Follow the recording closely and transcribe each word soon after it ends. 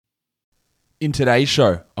In today's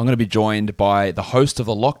show, I'm going to be joined by the host of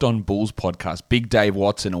the Locked On Bulls podcast, Big Dave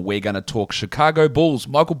Watson, and we're going to talk Chicago Bulls.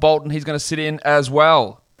 Michael Bolton, he's going to sit in as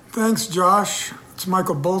well. Thanks, Josh. It's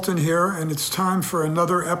Michael Bolton here, and it's time for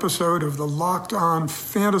another episode of the Locked On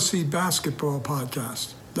Fantasy Basketball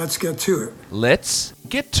podcast. Let's get to it. Let's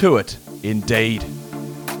get to it, indeed.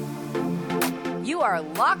 You are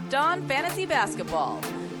Locked On Fantasy Basketball,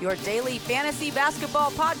 your daily fantasy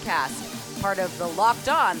basketball podcast. Part of the Locked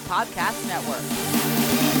On Podcast Network.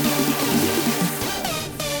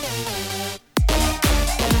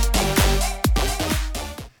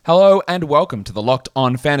 Hello and welcome to the Locked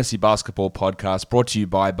On Fantasy Basketball podcast brought to you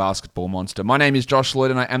by Basketball Monster. My name is Josh Lloyd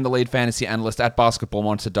and I am the lead fantasy analyst at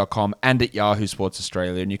basketballmonster.com and at Yahoo Sports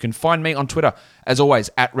Australia. And you can find me on Twitter, as always,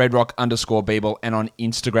 at redrock_Beeble and on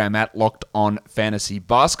Instagram at Locked On Fantasy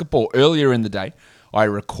Basketball. Earlier in the day, I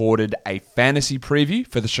recorded a fantasy preview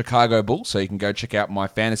for the Chicago Bulls, so you can go check out my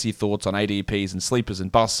fantasy thoughts on ADPs and sleepers and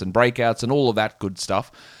busts and breakouts and all of that good stuff.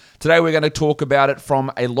 Today we're going to talk about it from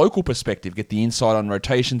a local perspective, get the insight on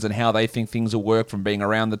rotations and how they think things will work from being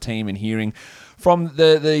around the team and hearing from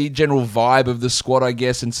the general vibe of the squad, I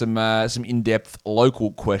guess, and some in-depth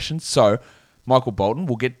local questions. So, Michael Bolton,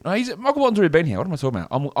 Michael Bolton's already been here. What am I talking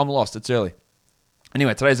about? I'm lost. It's early.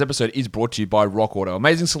 Anyway, today's episode is brought to you by Rock Auto.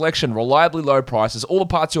 Amazing selection, reliably low prices, all the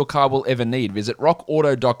parts your car will ever need. Visit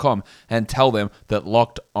rockauto.com and tell them that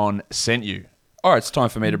Locked On sent you. All right, it's time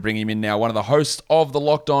for me to bring him in now. One of the hosts of the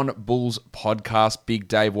Locked On Bulls podcast, Big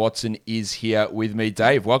Dave Watson, is here with me.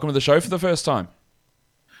 Dave, welcome to the show for the first time.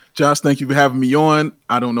 Josh, thank you for having me on.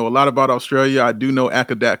 I don't know a lot about Australia. I do know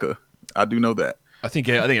Akadaka. I do know that. I think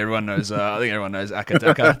everyone knows.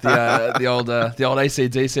 Akadaka, the old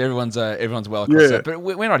ACDC. Everyone's well across that. But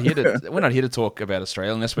we're not here to talk about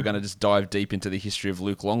Australia unless we're going to just dive deep into the history of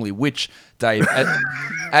Luke Longley. Which, Dave,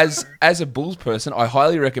 as a Bulls person, I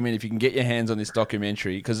highly recommend if you can get your hands on this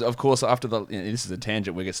documentary, because of course after this is a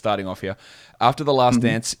tangent we're starting off here. After the Last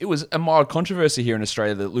Dance, it was a mild controversy here in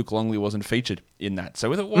Australia that Luke Longley wasn't featured in that.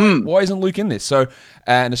 So we thought, why isn't Luke in this? So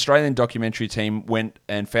an Australian documentary team went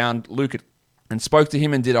and found Luke and spoke to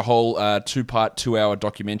him and did a whole 2-hour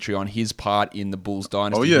documentary on his part in the Bulls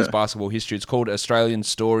dynasty, his basketball history. It's called Australian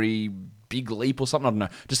Story Big Leap or something. I don't know.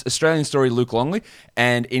 Just Australian Story Luke Longley.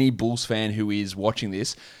 And any Bulls fan who is watching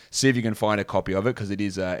this, see if you can find a copy of it because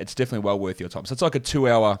it's definitely well worth your time. So it's like a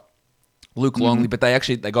 2-hour Luke Longley, but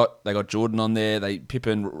they got Jordan on there.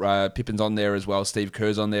 Pippen's on there as well. Steve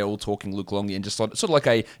Kerr's on there, all talking Luke Longley, and just sort of like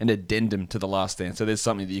an addendum to the Last Dance. So there's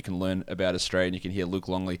something that you can learn about Australia, and you can hear Luke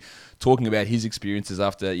Longley talking about his experiences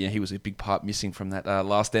after he was a big part missing from that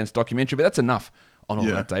Last Dance documentary. But that's enough on all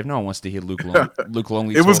that, Dave. No one wants to hear Luke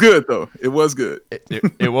Longley. It was good though. It was good.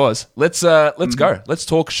 It was. Let's go. Let's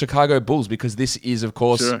talk Chicago Bulls because this is of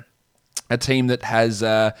course a team that has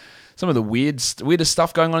some of the weirdest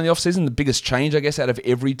stuff going on in the offseason. The biggest change, I guess, out of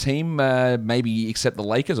every team, maybe except the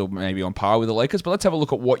Lakers, or maybe on par with the Lakers. But let's have a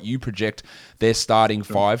look at what you project their starting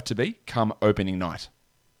five to be come opening night.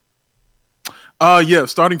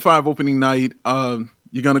 Starting five opening night.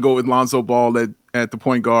 You're going to go with Lonzo Ball at the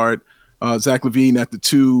point guard, Zach LaVine at the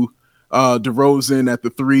 2, DeRozan at the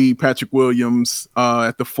 3, Patrick Williams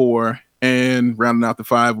at the 4, and rounding out the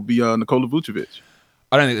 5 will be Nikola Vucevic.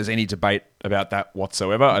 I don't think there's any debate about that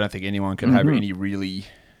whatsoever. I don't think anyone can have any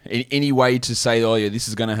way to say, this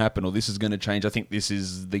is going to happen or this is going to change. I think this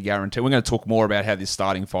is the guarantee. We're going to talk more about how this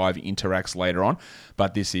starting five interacts later on,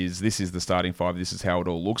 but this is the starting five. This is how it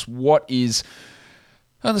all looks. What is,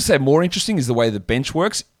 I'd say, more interesting is the way the bench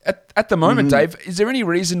works. At the moment, Dave, is there any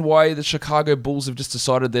reason why the Chicago Bulls have just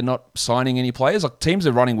decided they're not signing any players? Like teams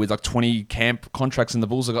are running with 20 camp contracts and the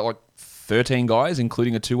Bulls have got 13 guys,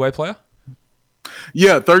 including a two-way player?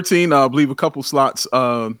 Yeah, 13. I believe a couple slots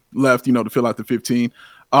left, to fill out the 15.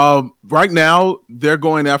 Right now, they're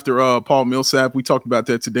going after Paul Millsap. We talked about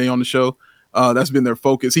that today on the show. That's been their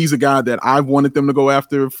focus. He's a guy that I've wanted them to go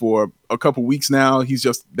after for a couple weeks now. He's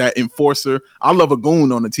just that enforcer. I love a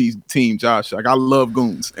goon on the team, Josh. I love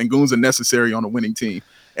goons, and goons are necessary on a winning team.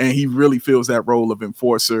 And he really fills that role of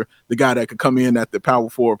enforcer, the guy that could come in at the power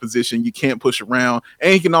forward position. You can't push around,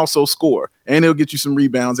 and he can also score, and he'll get you some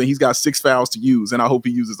rebounds, and he's got 6 fouls to use, and I hope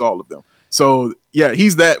he uses all of them. So,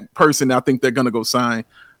 he's that person I think they're going to go sign,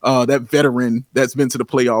 that veteran that's been to the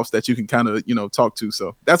playoffs that you can kind of, talk to.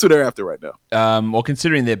 So that's what they're after right now. Well,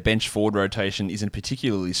 considering their bench forward rotation isn't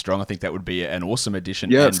particularly strong, I think that would be an awesome addition.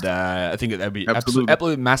 Yes. And I think that would be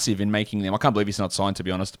absolutely massive in making them. I can't believe he's not signed, to be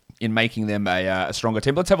honest, in making them a stronger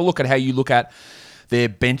team. But let's have a look at how you look at their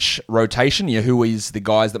bench rotation. Who is the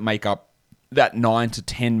guys that make up that 9 to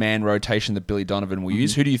 10 man rotation that Billy Donovan will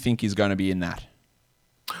use? Who do you think is going to be in that?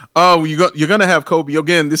 Oh, you're going to have Kobe.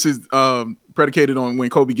 Again, this is predicated on when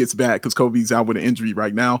Kobe gets back because Kobe's out with an injury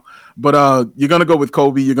right now. But you're going to go with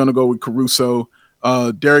Kobe. You're going to go with Caruso,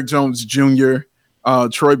 Derrick Jones Jr.,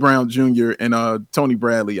 Troy Brown Jr., and Tony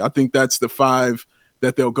Bradley. I think that's the 5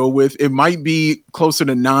 that they'll go with. It might be closer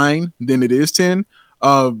to 9 than it is 10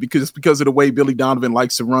 because of the way Billy Donovan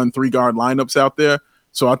likes to run 3-guard lineups out there.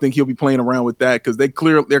 So I think he'll be playing around with that because they're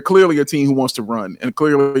clearly a team who wants to run and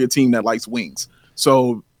clearly a team that likes wings.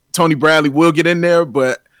 So Tony Bradley will get in there,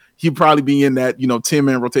 but he'll probably be in that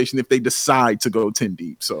 10-man rotation if they decide to go 10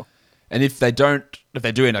 deep. So, and if they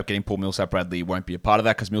do end up getting Paul Millsap, Bradley won't be a part of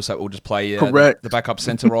that because Millsap will just play Correct. the backup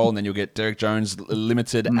center role, and then you'll get Derrick Jones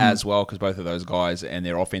limited as well because both of those guys and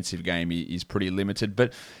their offensive game is pretty limited.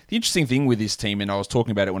 But the interesting thing with this team, and I was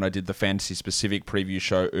talking about it when I did the fantasy specific preview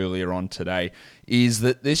show earlier on today, is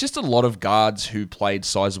that there's just a lot of guards who played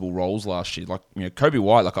sizable roles last year. Like Kobe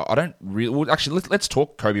White. Like I don't really. Well, actually, let's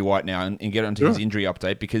talk Kobe White now and get onto his injury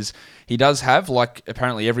update because he does have, like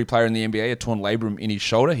apparently every player in the NBA, a torn labrum in his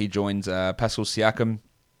shoulder. He joins Pascal Siakam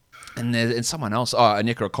and someone else,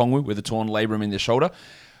 Onyeka Okongwu with a torn labrum in their shoulder.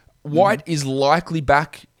 White is likely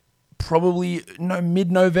back probably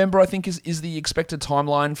mid-November, I think is the expected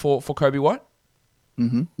timeline for Kobe White.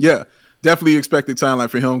 Mm-hmm. Yeah, definitely expected timeline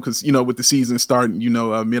for him because, with the season starting,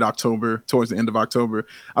 mid-October, towards the end of October,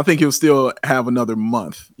 I think he'll still have another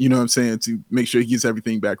month, to make sure he gets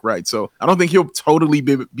everything back right. So I don't think he'll totally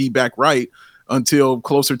be back right until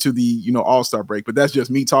closer to the, All-Star break. But that's just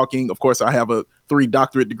me talking. Of course, I have a 3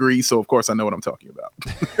 doctorate degree, so of course I know what I'm talking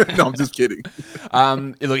about. No, I'm just kidding.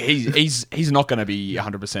 Look, he's not going to be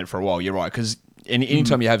 100% for a while. You're right, because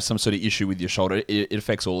anytime you have some sort of issue with your shoulder, it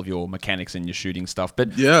affects all of your mechanics and your shooting stuff.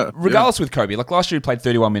 But regardless with Kobe, like last year he played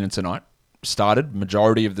 31 minutes a night, started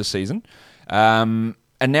majority of the season.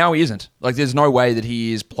 And now he isn't. Like, there's no way that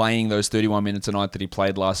he is playing those 31 minutes a night that he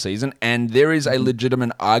played last season. And there is a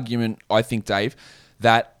legitimate argument, I think, Dave,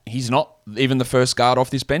 that he's not even the first guard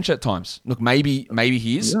off this bench at times. Look, maybe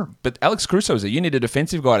he is, but Alex Caruso is there. You need a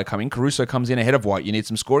defensive guy to come in. Caruso comes in ahead of White. You need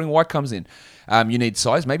some scoring. White comes in. You need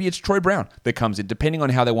size. Maybe it's Troy Brown that comes in, depending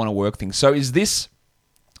on how they want to work things. So is this...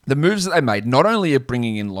 The moves that they made, not only of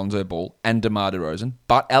bringing in Lonzo Ball and DeMar DeRozan,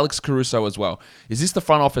 but Alex Caruso as well. Is this the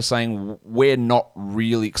front office saying we're not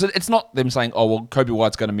really... Because it's not them saying, oh, well, Kobe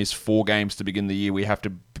White's going to miss 4 games to begin the year. We have to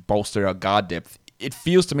bolster our guard depth. It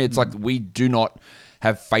feels to me it's like we do not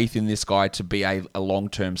have faith in this guy to be a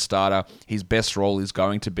long-term starter. His best role is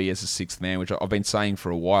going to be as a 6th man, which I've been saying for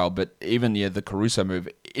a while. But even the Caruso move,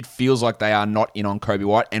 it feels like they are not in on Kobe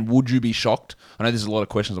White. And would you be shocked? I know there's a lot of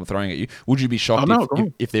questions I'm throwing at you. Would you be shocked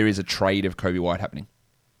if there is a trade of Kobe White happening?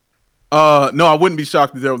 No, I wouldn't be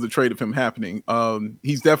shocked if there was a trade of him happening.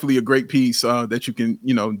 He's definitely a great piece that you can,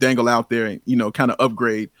 dangle out there and, kind of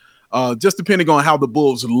upgrade. Just depending on how the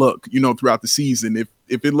Bulls look, throughout the season.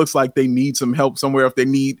 If it looks like they need some help somewhere, if they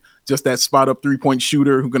need just that spot up 3-point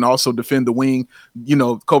shooter who can also defend the wing,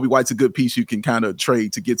 Kobe White's a good piece you can kind of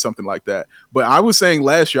trade to get something like that. But I was saying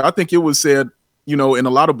last year, I think it was said, in a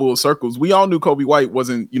lot of Bulls circles, we all knew Kobe White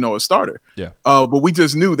wasn't, a starter. Yeah. But we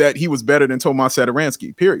just knew that he was better than Tomas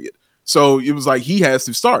Satoransky, period. So it was like he has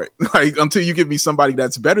to start. Like until you give me somebody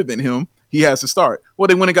that's better than him, he has to start. Well,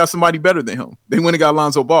 they went and got somebody better than him. They went and got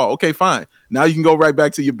Lonzo Ball. Okay, fine. Now you can go right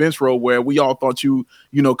back to your bench role where we all thought you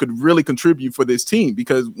could really contribute for this team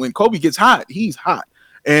because when Kobe gets hot, he's hot.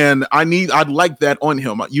 And I'd like that on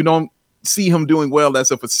him. You don't see him doing well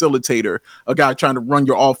as a facilitator, a guy trying to run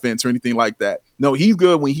your offense or anything like that. No, he's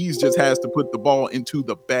good when he just has to put the ball into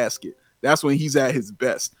the basket. That's when he's at his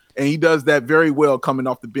best. And he does that very well coming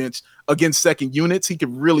off the bench against second units. He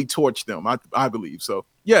can really torch them, I believe. So,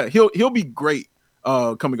 yeah, he'll be great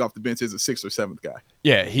coming off the bench as a 6th or 7th guy.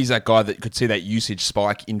 Yeah, he's that guy that could see that usage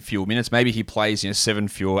spike in fewer minutes. Maybe he plays 7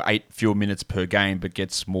 fewer, 8 fewer minutes per game, but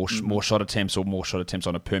gets more shot attempts or more shot attempts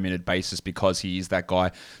on a per minute basis because he is that guy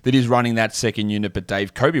that is running that second unit. But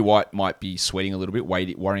Dave, Kobe White might be sweating a little bit,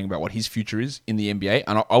 worrying about what his future is in the NBA,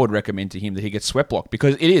 and I would recommend to him that he gets sweat blocked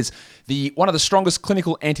because it is one of the strongest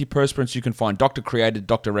clinical antiperspirants you can find. Doctor created,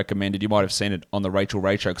 doctor recommended. You might have seen it on the Rachel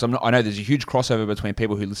Ray show because I know there's a huge crossover between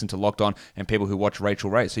people who listen to Locked On and people who watch Rachel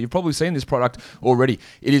Ray. So you've probably seen this product already.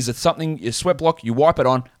 It is something, you sweat block, you wipe it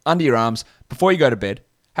on under your arms before you go to bed,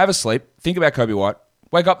 have a sleep, think about Kobe White,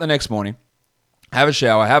 wake up the next morning, have a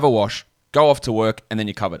shower, have a wash, go off to work, and then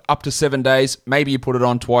you're covered. Up to 7 days, maybe you put it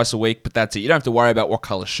on twice a week, but that's it. You don't have to worry about what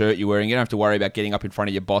color shirt you're wearing. You don't have to worry about getting up in front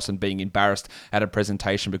of your boss and being embarrassed at a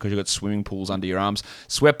presentation because you've got swimming pools under your arms.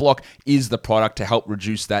 Sweatblock is the product to help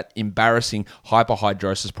reduce that embarrassing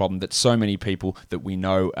hyperhidrosis problem that so many people that we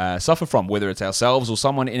know suffer from, whether it's ourselves or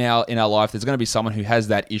someone in our life. There's going to be someone who has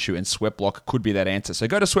that issue, and Sweatblock could be that answer. So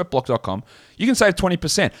go to sweatblock.com. You can save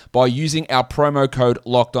 20% by using our promo code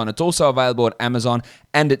LOCKEDON. It's also available at Amazon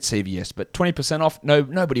and at CVS, but 20% off.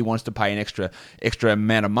 Nobody wants to pay an extra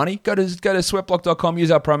amount of money. Go to sweatblock.com,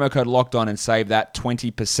 use our promo code LOCKEDON and save that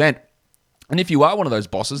 20%. And if you are one of those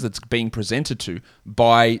bosses that's being presented to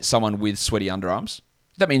by someone with sweaty underarms,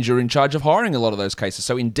 that means you're in charge of hiring a lot of those cases.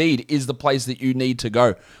 So Indeed is the place that you need to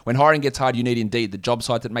go. When hiring gets hard, you need Indeed, the job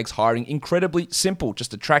site that makes hiring incredibly simple.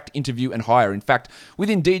 Just attract, interview, and hire. In fact,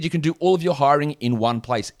 with Indeed, you can do all of your hiring in one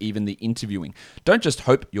place, even the interviewing. Don't just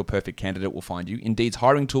hope your perfect candidate will find you. Indeed's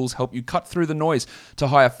hiring tools help you cut through the noise to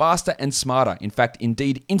hire faster and smarter. In fact,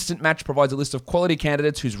 Indeed Instant Match provides a list of quality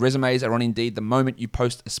candidates whose resumes are on Indeed the moment you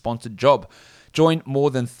post a sponsored job. Join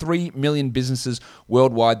more than 3 million businesses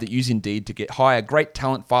worldwide that use Indeed to hire great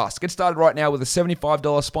talent fast. Get started right now with a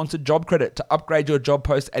 $75 sponsored job credit to upgrade your job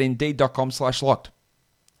post at Indeed.com/locked.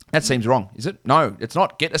 That seems wrong, is it? No, it's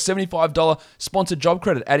not. Get a $75 sponsored job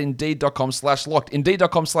credit at Indeed.com/locked.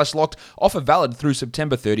 Indeed.com/locked. Offer valid through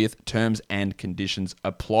September 30th. Terms and conditions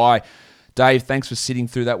apply. Dave, thanks for sitting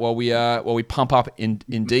through that while we pump up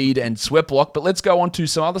Indeed and Sweatblock. But let's go on to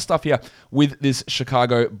some other stuff here with this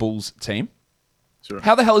Chicago Bulls team. Sure.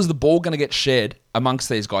 How the hell is the ball going to get shared amongst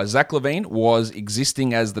these guys? Zach LaVine was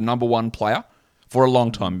existing as the number one player for a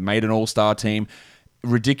long time. Made an all-star team.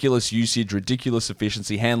 Ridiculous usage, ridiculous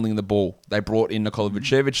efficiency, handling the ball. They brought in Nikola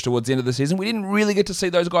Vucevic towards the end of the season. We didn't really get to see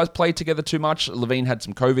those guys play together too much. LaVine had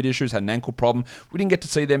some COVID issues, had an ankle problem. We didn't get to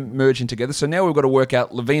see them merging together. So now we've got to work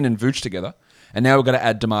out LaVine and Vooch together. And now we've got to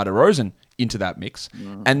add DeMar DeRozan into that mix.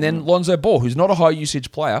 And then Lonzo Ball, who's not a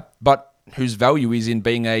high-usage player, but whose value is in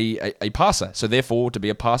being a passer. So therefore, to be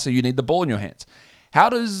a passer, you need the ball in your hands. How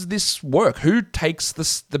does this work? Who takes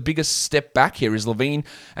the biggest step back here? Is LaVine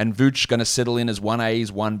and Vooch going to settle in as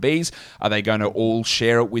 1As, 1Bs? Are they going to all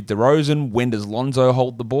share it with DeRozan? When does Lonzo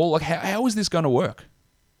hold the ball? Like, how is this going to work?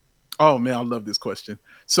 Oh, man, I love this question.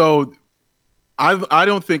 So I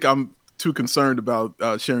don't think I'm too concerned about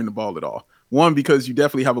sharing the ball at all. One, because you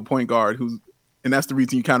definitely have a point guard and that's the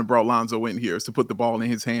reason you kind of brought Lonzo in here, is to put the ball in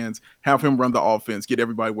his hands, have him run the offense, get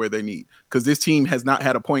everybody where they need. Because this team has not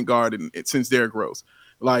had a point guard since Derrick Rose.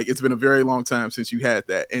 Like, it's been a very long time since you had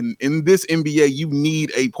that. And in this NBA, you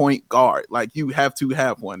need a point guard. Like, you have to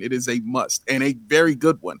have one. It is a must, and a very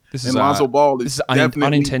good one. Lonzo Ball is definitely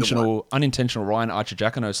unintentional Ryan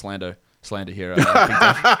Archer-Giacono slander here.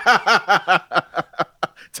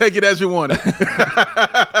 Take it as you want it.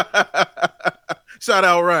 Shout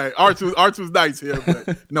out Ryan. Arch was nice here,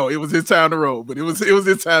 but no, it was his time to roll. But it was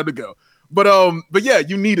his time to go. But yeah,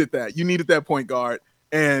 you needed that. You needed that point guard,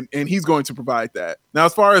 and he's going to provide that. Now,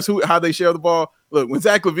 as far as how they share the ball, look, when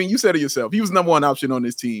Zach LaVine, you said it yourself, he was number one option on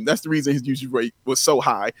this team. That's the reason his usage rate was so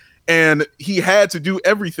high, and he had to do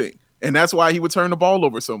everything, and that's why he would turn the ball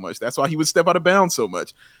over so much. That's why he would step out of bounds so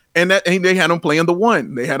much. And they had him playing the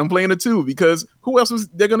 1. They had him playing the 2 because who else was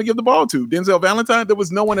they going to give the ball to? Denzel Valentine? There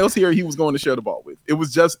was no one else here he was going to share the ball with. It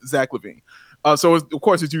was just Zach LaVine. So, of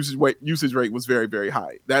course, his usage rate was very, very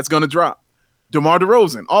high. That's going to drop. DeMar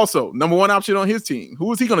DeRozan, also number one option on his team. Who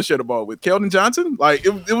was he going to share the ball with? Keldon Johnson? Like,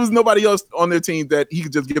 it was nobody else on their team that he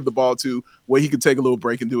could just give the ball to where he could take a little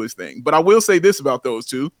break and do his thing. But I will say this about those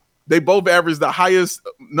two. They both averaged the highest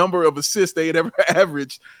number of assists they had ever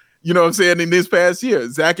averaged. You know what I'm saying? In this past year,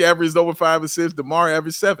 Zach averaged over 5 assists. DeMar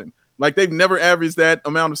averaged 7. Like, they've never averaged that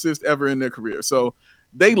amount of assists ever in their career. So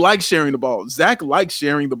they like sharing the ball. Zach likes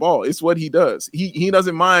sharing the ball. It's what he does. He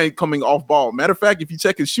doesn't mind coming off ball. Matter of fact, if you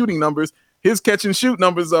check his shooting numbers, his catch and shoot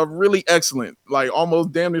numbers are really excellent, like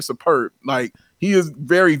almost damn near superb. Like, he is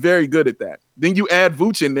very, very good at that. Then you add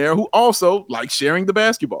Vooch in there, who also likes sharing the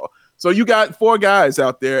basketball. So you got 4 guys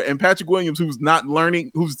out there, and Patrick Williams, who's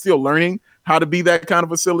still learning how to be that kind of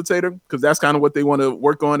facilitator, because that's kind of what they want to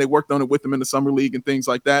work on. They worked on it with him in the summer league and things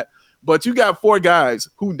like that. But you got 4 guys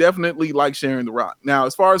who definitely like sharing the rock. Now,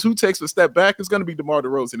 as far as who takes a step back, it's going to be DeMar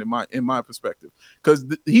DeRozan in my perspective, because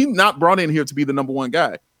he's not brought in here to be the number 1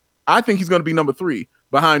 guy. I think he's going to be number 3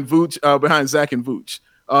 behind Zach and Vooch.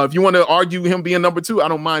 If you want to argue him being number 2, I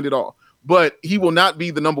don't mind at all. But he will not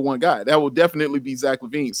be the number 1 guy. That will definitely be Zach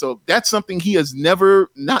LaVine. So that's something he has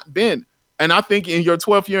never not been. And I think in your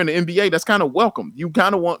 12th year in the NBA, that's kind of welcome. You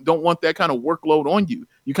kind of don't want that kind of workload on you.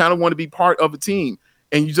 You kind of want to be part of a team,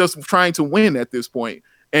 and you're just trying to win at this point.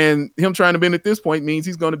 And him trying to bend at this point means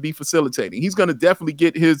he's going to be facilitating. He's going to definitely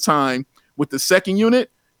get his time with the second unit,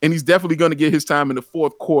 and he's definitely going to get his time in the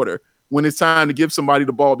fourth quarter when it's time to give somebody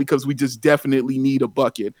the ball, because we just definitely need a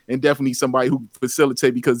bucket and definitely somebody who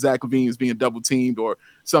facilitate because Zach LaVine is being double teamed or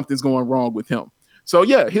something's going wrong with him. So,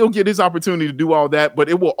 yeah, he'll get his opportunity to do all that, but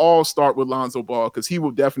it will all start with Lonzo Ball because he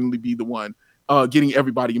will definitely be the one getting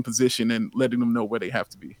everybody in position and letting them know where they have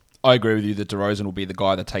to be. I agree with you that DeRozan will be the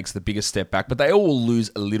guy that takes the biggest step back, but they all will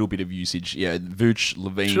lose a little bit of usage. Yeah, Vooch,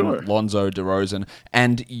 LaVine, Lonzo, DeRozan,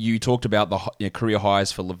 and you talked about the career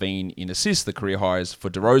highs for LaVine in assists, the career highs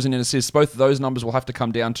for DeRozan in assists. Both of those numbers will have to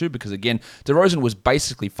come down too, because again, DeRozan was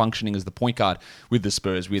basically functioning as the point guard with the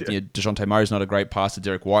Spurs. With DeJounte Murray's not a great passer,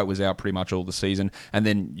 Derek White was out pretty much all the season, and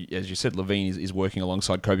then as you said, LaVine is working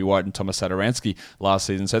alongside Kobe White and Thomas Satoransky last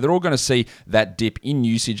season. So they're all going to see that dip in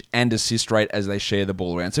usage and assist rate as they share the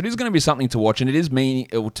ball around. So it is going to be something to watch, and it is meaning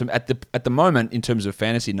at the moment in terms of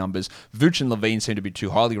fantasy numbers, Vooch and LaVine seem to be too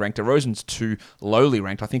highly ranked. DeRozan's too lowly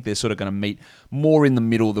ranked. I think they're sort of going to meet more in the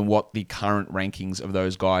middle than what the current rankings of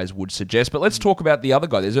those guys would suggest. But let's talk about the other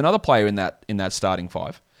guy. There's another player in that starting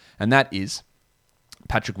five, and that is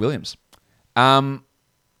Patrick Williams.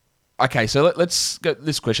 Okay, so let's go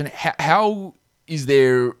this question: how is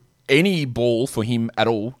there any ball for him at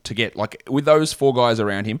all to get? Like with those four guys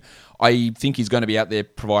around him, I think he's going to be out there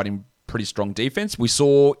providing pretty strong defense. We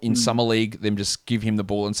saw in Summer League them just give him the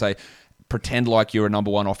ball and say, pretend like you're a number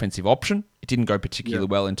one offensive option. It didn't go particularly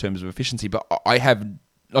well in terms of efficiency, but I have,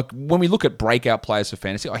 like, when we look at breakout players for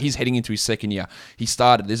fantasy, he's heading into his second year. He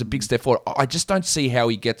started. There's a big step forward. I just don't see how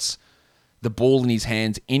he gets the ball in his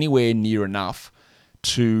hands anywhere near enough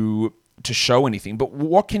to show anything. But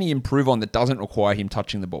what can he improve on that doesn't require him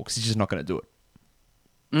touching the ball? Because he's just not going to do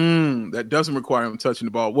it. That doesn't require him touching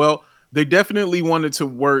the ball. Well, they definitely wanted to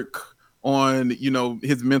work on,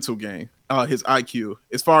 his mental game, his IQ,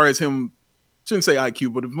 as far as him, shouldn't say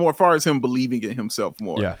IQ, but more as far as him believing in himself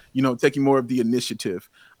more, taking more of the initiative,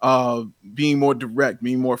 being more direct,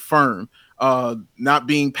 being more firm, not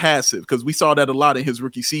being passive. Cause we saw that a lot in his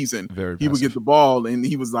rookie season. He would get the ball and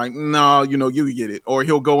he was like, no, you get it. Or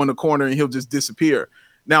he'll go in the corner and he'll just disappear.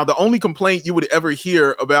 Now, the only complaint you would ever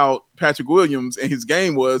hear about Patrick Williams and his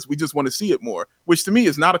game was, we just want to see it more, which to me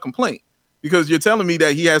is not a complaint. Because you're telling me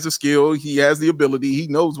that he has the skill, he has the ability, he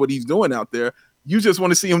knows what he's doing out there. You just want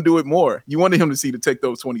to see him do it more. You wanted him to take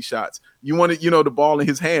those 20 shots. You wanted, the ball in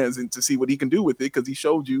his hands and to see what he can do with it, because he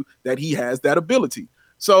showed you that he has that ability.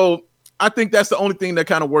 So I think that's the only thing they're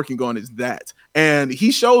kind of working on is that. And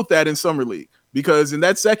he showed that in Summer League. Because in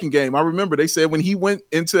that second game, I remember they said when he went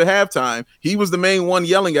into halftime, he was the main one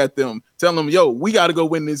yelling at them, telling them, yo, we got to go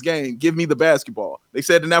win this game. Give me the basketball. They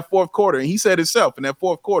said in that fourth quarter, and he said himself in that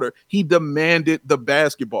fourth quarter, he demanded the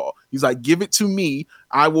basketball. He's like, give it to me.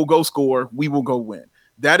 I will go score. We will go win.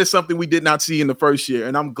 That is something we did not see in the first year.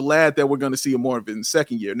 And I'm glad that we're going to see more of it in the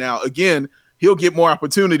second year. Now, again, he'll get more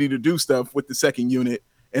opportunity to do stuff with the second unit.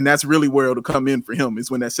 And that's really where it'll come in for him, is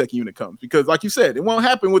when that second unit comes. Because like you said, it won't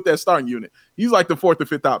happen with that starting unit. He's like the fourth or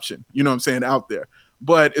fifth option, out there.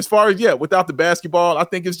 But as far as, without the basketball, I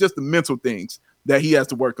think it's just the mental things that he has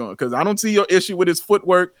to work on. Because I don't see your issue with his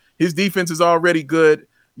footwork. His defense is already good.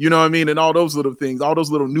 And all those little things, all those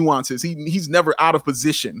little nuances. He's never out of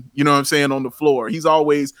position, on the floor. He's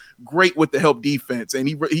always great with the help defense, and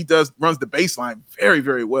he runs the baseline very,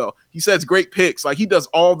 very well. He sets great picks. Like, he does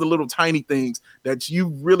all the little tiny things that you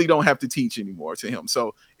really don't have to teach anymore to him.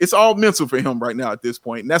 So it's all mental for him right now at this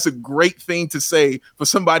point. And that's a great thing to say for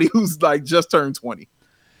somebody who's like just turned 20.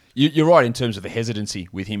 You're right in terms of the hesitancy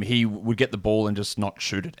with him. He would get the ball and just not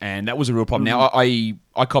shoot it, and that was a real problem. Now,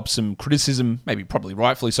 I copped some criticism, probably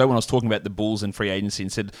rightfully so, when I was talking about the Bulls and free agency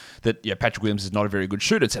and said that Patrick Williams is not a very good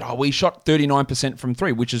shooter. It said, he shot 39% from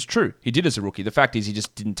three, which is true. He did as a rookie. The fact is he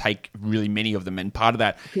just didn't take really many of them, and part of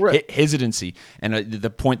that hesitancy, and the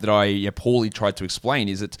point that I poorly tried to explain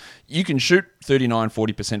is that you can shoot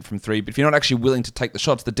 39-40% from three, but if you're not actually willing to take the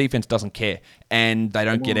shots, the defense doesn't care, and they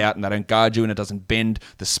don't get out and they don't guard you, and it doesn't bend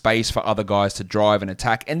the space for other guys to drive and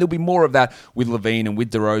attack. And there'll be more of that with LaVine and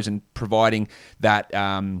with DeRozan, providing that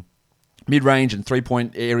mid-range and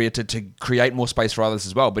three-point area to create more space for others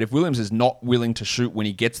as well. But if Williams is not willing to shoot when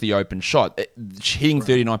he gets the open shot, hitting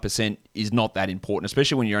 39% is not that important,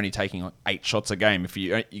 especially when you're only taking 8 shots a game. If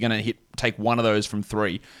you're going to take one of those from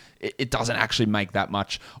three, it doesn't actually make that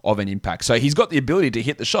much of an impact. So he's got the ability to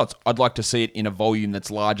hit the shots. I'd like to see it in a volume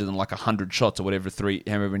that's larger than like 100 shots or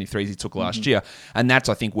however many threes he took last year. And that's,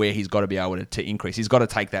 I think, where he's got to be able to increase. He's got to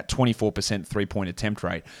take that 24% three-point attempt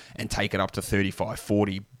rate and take it up to 35,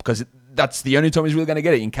 40, because that's the only time he's really going to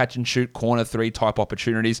get it, in catch and shoot, corner three type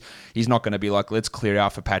opportunities. He's not going to be like, let's clear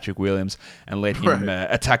out for Patrick Williams and let him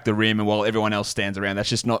attack the rim and while everyone else stands around. That's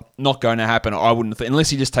just not going to happen. I wouldn't unless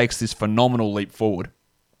he just takes this phenomenal leap forward,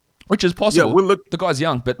 which is possible. The guy's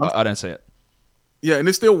young, but I don't see it. Yeah, and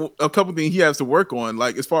there's still a couple things he has to work on,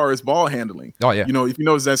 like as far as ball handling. Oh, yeah. You know, if you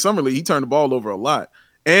notice that Summer League, he turned the ball over a lot.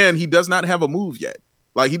 And he does not have a move yet.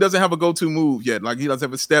 Like, he doesn't have a go-to move yet. Like, he doesn't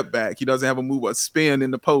have a step back. He doesn't have a move, a spin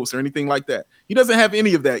in the post or anything like that. He doesn't have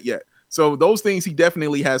any of that yet. So those things he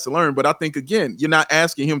definitely has to learn. But I think, again, you're not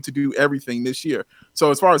asking him to do everything this year.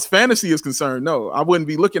 So as far as fantasy is concerned, no, I wouldn't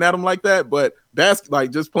be looking at him like that. But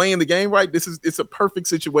like just playing the game right, it's a perfect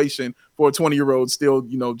situation for a 20-year-old still,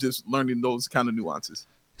 you know, just learning those kind of nuances.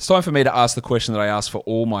 It's time for me to ask the question that I ask for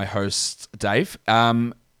all my hosts, Dave.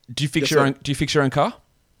 Do you fix your own car?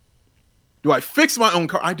 Do I fix my own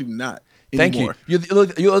car? I do not. Thank anymore. you.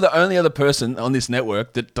 You're the only other person on this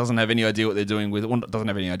network that doesn't have any idea what they're doing with it. Well, doesn't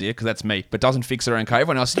have any idea because that's me, but doesn't fix their own car.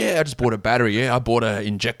 Everyone else, I just bought a battery. Yeah, I bought an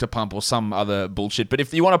injector pump or some other bullshit. But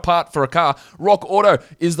if you want a part for a car, Rock Auto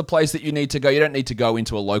is the place that you need to go. You don't need to go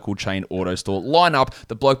into a local chain auto store. Line up.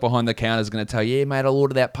 The bloke behind the counter is going to tell you, yeah, mate, I'll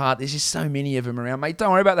order that part. There's just so many of them around, mate.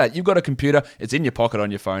 Don't worry about that. You've got a computer. It's in your pocket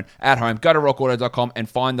on your phone at home. Go to rockauto.com and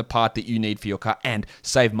find the part that you need for your car and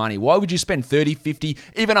save money. Why would you spend 30, 50,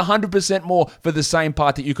 even 100% more for the same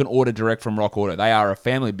part that you can order direct from Rock Auto? They are a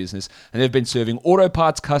family business and they've been serving auto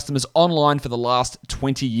parts customers online for the last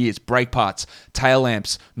 20 years. Brake parts, tail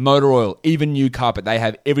lamps, motor oil, even new carpet. They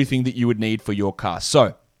have everything that you would need for your car.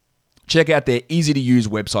 So check out their easy-to-use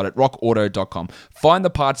website at rockauto.com. Find the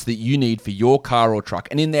parts that you need for your car or truck.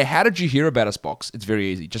 And in their How Did You Hear About Us box, it's very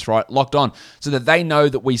easy. Just write Locked On so that they know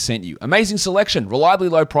that we sent you. Amazing selection, reliably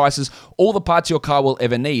low prices, all the parts your car will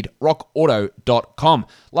ever need. rockauto.com.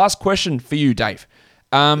 Last question for you, Dave.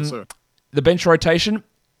 Yes, sir. The bench rotation.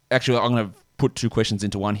 Actually, I'm going to put two questions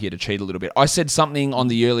into one here to cheat a little bit. I said something on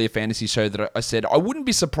the earlier fantasy show that I said I wouldn't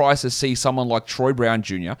be surprised to see someone like Troy Brown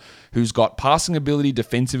Jr., who's got passing ability,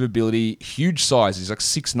 defensive ability, huge size. He's like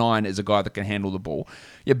 6'9", as a guy that can handle the ball.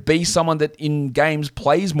 Be someone that in games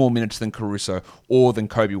plays more minutes than Caruso or than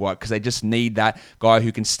Kobe White because they just need that guy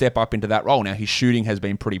who can step up into that role. Now, his shooting has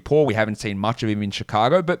been pretty poor. We haven't seen much of him in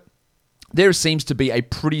Chicago, but there seems to be a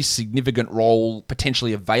pretty significant role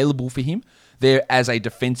potentially available for him there as a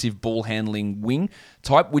defensive ball-handling wing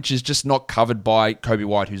type, which is just not covered by Kobe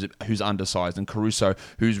White, who's undersized, and Caruso,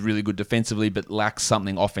 who's really good defensively but lacks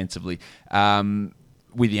something offensively.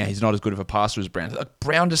 He's not as good of a passer as Brown.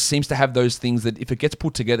 Brown just seems to have those things that if it gets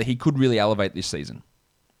put together, he could really elevate this season.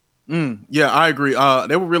 Yeah, I agree.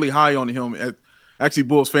 They were really high on him. Actually,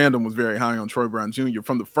 Bulls fandom was very high on Troy Brown Jr.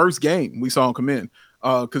 from the first game we saw him come in.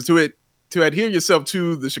 Because to adhere yourself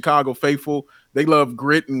to the Chicago faithful, they love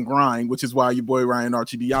grit and grind, which is why your boy Ryan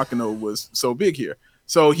Arcidiacono was so big here.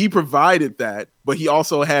 So he provided that, but he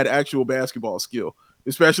also had actual basketball skill,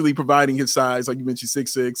 especially providing his size, like you mentioned,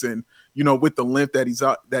 6'6", and with the length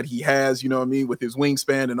that he has, with his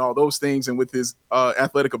wingspan and all those things, and with his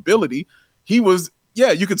athletic ability, he was.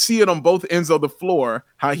 Yeah, you could see it on both ends of the floor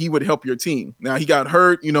how he would help your team. Now he got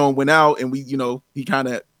hurt, and went out, and he kind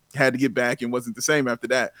of had to get back and wasn't the same after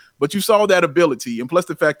that. But you saw that ability, and plus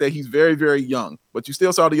the fact that he's very, very young, but you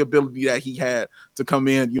still saw the ability that he had to come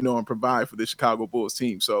in, and provide for the Chicago Bulls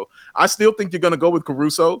team. So I still think you're going to go with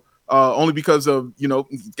Caruso, only because of,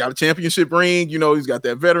 he's got a championship ring, he's got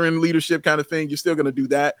that veteran leadership kind of thing. You're still going to do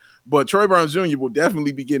that. But Troy Brown Jr. will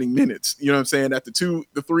definitely be getting minutes, at the 2,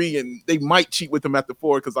 the 3, and they might cheat with him at the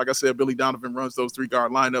 4 because, like I said, Billy Donovan runs those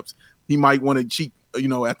 3-guard lineups. He might want to cheat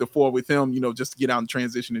at the 4 with him, just to get out and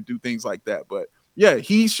transition and do things like that. But yeah,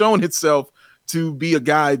 he's shown himself to be a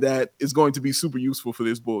guy that is going to be super useful for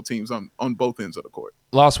this Bull teams on both ends of the court.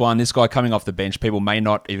 Last one, this guy coming off the bench, people may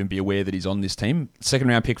not even be aware that he's on this team. Second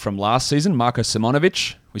round pick from last season, Marko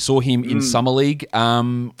Simonovic. We saw him in Summer League.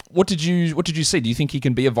 What did you see? Do you think he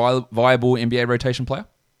can be a viable NBA rotation player?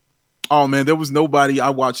 Oh man, there was nobody I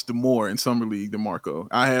watched more in Summer League than Marko.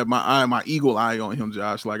 I had my eagle eye on him,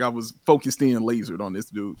 Josh. Like I was focused in, lasered on this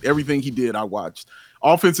dude. Everything he did, I watched.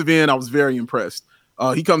 Offensive end, I was very impressed.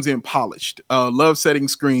 He comes in polished. Loves setting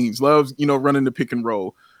screens. Loves running the pick and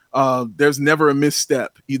roll. There's never a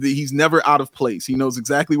misstep. He's never out of place. He knows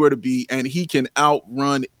exactly where to be, and he can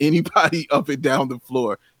outrun anybody up and down the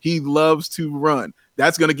floor. He loves to run.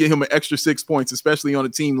 That's going to get him an extra 6 points, especially on a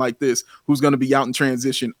team like this who's going to be out in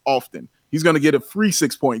transition often. He's going to get a free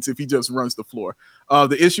 6 points if he just runs the floor.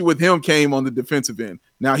 The issue with him came on the defensive end.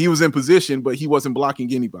 Now, he was in position, but he wasn't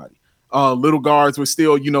blocking anybody. Little guards were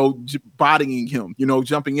still, bodying him,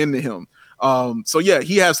 jumping into him. So, yeah,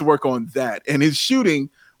 he has to work on that. And his shooting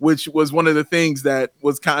which was one of the things that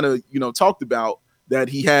was kind of, talked about that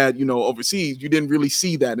he had, overseas. You didn't really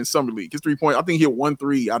see that in Summer League. His 3-point, I think he hit 1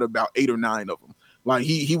 3 out of about 8 or 9 of them. Like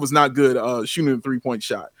he was not good shooting a 3-point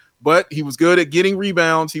shot, but he was good at getting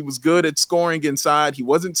rebounds. He was good at scoring inside. He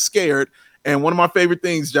wasn't scared. And one of my favorite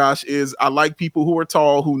things, Josh, is I like people who are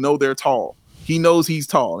tall, who know they're tall. He knows he's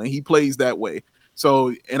tall and he plays that way.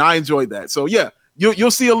 So, and I enjoyed that. So yeah, you'll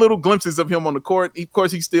see a little glimpses of him on the court. Of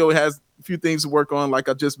course, he still has a few things to work on, like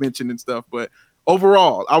I just mentioned and stuff, but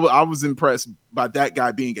overall, I was impressed by that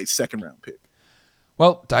guy being a second-round pick.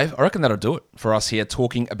 Well, Dave, I reckon that'll do it for us here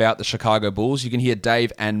talking about the Chicago Bulls. You can hear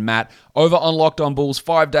Dave and Matt over on Locked On Bulls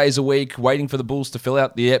 5 days a week, waiting for the Bulls to fill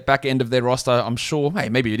out the back end of their roster. I'm sure, hey,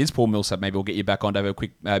 maybe it is Paul Millsap. Maybe we'll get you back on to have a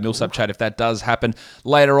quick Millsap chat if that does happen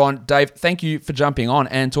later on. Dave, thank you for jumping on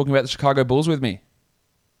and talking about the Chicago Bulls with me.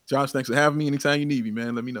 Josh, thanks for having me. Anytime you need me,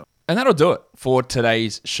 man, let me know. And that'll do it for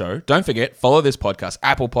today's show. Don't forget, follow this podcast,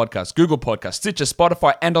 Apple Podcasts, Google Podcasts, Stitcher,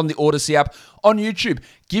 Spotify, and on the Odyssey app on YouTube.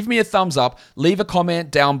 Give me a thumbs up. Leave a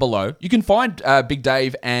comment down below. You can find Big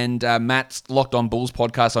Dave and Matt's Locked On Bulls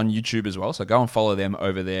podcast on YouTube as well, so go and follow them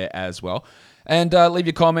over there as well. And leave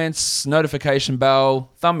your comments, notification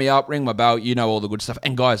bell, thumb me up, ring my bell. You know all the good stuff.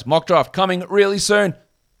 And guys, mock draft coming really soon.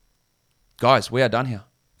 Guys, we are done here.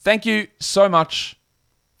 Thank you so much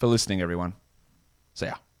for listening, everyone. See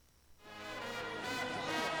ya.